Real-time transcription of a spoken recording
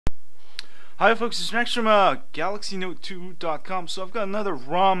Hi folks, it's Max from GalaxyNote2.com. So I've got another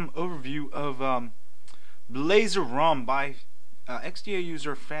ROM overview of Blazer ROM by XDA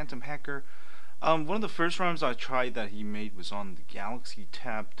user Phantom Hacker. One of the first ROMs I tried that he made was on the Galaxy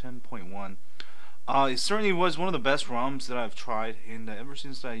Tab 10.1. It certainly was one of the best ROMs that I've tried, and ever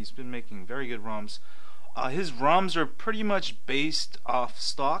since that he's been making very good ROMs. His ROMs are pretty much based off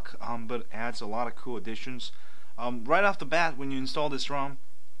stock, but adds a lot of cool additions. Right off the bat, when you install this ROM,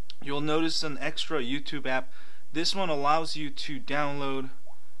 you'll notice an extra YouTube app. This one allows you to download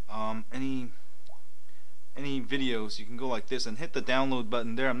any videos. You can go like this and hit the download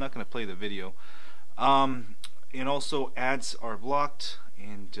button there. I'm not going to play the video. And also ads are blocked,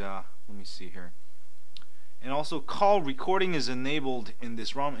 and let me see here. And also call recording is enabled in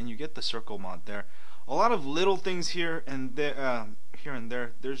this ROM, and you get the circle mod there. A lot of little things here and there.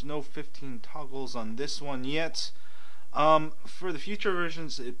 There's no 15 toggles on this one yet. For the future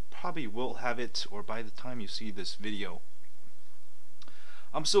versions, it probably will have it, or by the time you see this video.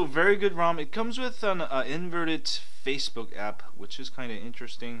 So very good ROM. It comes with an inverted Facebook app, which is kind of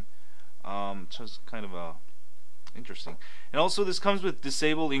interesting. Just kind of interesting. And also, this comes with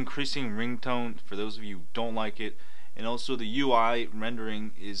disable increasing ringtone for those of you who don't like it. And also, the UI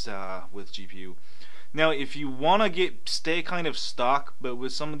rendering is with GPU. Now, if you want to stay kind of stock, but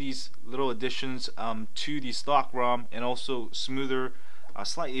with some of these little additions to the stock ROM, and also smoother,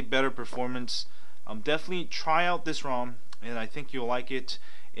 slightly better performance, definitely try out this ROM, and I think you'll like it.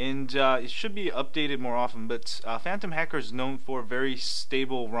 And it should be updated more often. But Phantom Hacker is known for very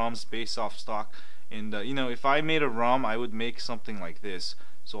stable ROMs based off stock. And you know, if I made a ROM, I would make something like this.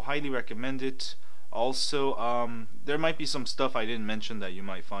 So highly recommend it. Also, there might be some stuff I didn't mention that you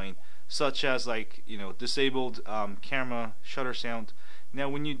might find, such as, like, you know, disabled camera shutter sound. Now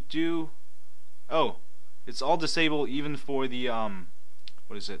when you do, it's all disabled even for the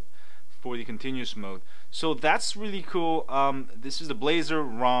for the continuous mode. So that's really cool. This is the Blazer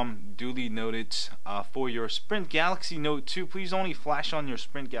ROM, duly noted, for your Sprint Galaxy Note 2. Please only flash on your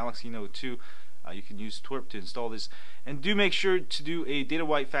Sprint Galaxy Note 2. You can use twerp to install this, and do make sure to do a data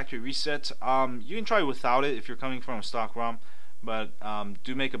wipe factory reset. You can try without it if you're coming from a stock ROM, but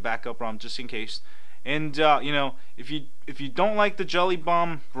do make a backup ROM just in case. And you know, if you don't like the Jelly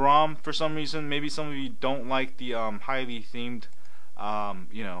Bomb ROM for some reason, maybe some of you don't like the highly themed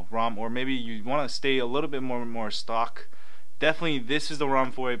you know, ROM, or maybe you want to stay a little bit more stock, definitely this is the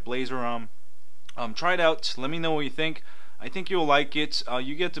ROM for it, Blazer ROM. Try it out. Let me know what you think. I think you'll like it.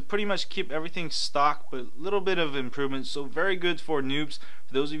 You get to pretty much keep everything stock, but a little bit of improvement. So very good for noobs.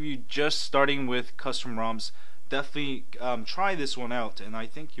 For those of you just starting with custom ROMs, definitely try this one out, and I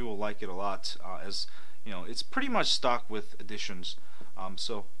think you will like it a lot. As you know, it's pretty much stock with additions.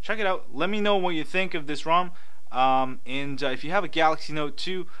 So check it out. Let me know what you think of this ROM. And if you have a Galaxy Note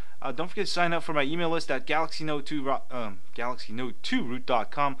 2, don't forget to sign up for my email list at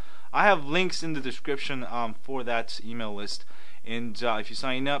GalaxyNote2root.com. I have links in the description for that email list. And if you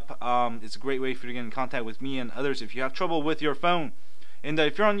sign up, it's a great way for you to get in contact with me and others if you have trouble with your phone. And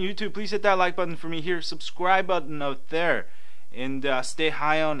if you're on YouTube, please hit that like button for me here, subscribe button out there, and stay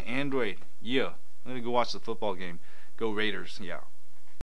high on Android. Yeah, I'm gonna go watch the football game. Go Raiders. Yeah.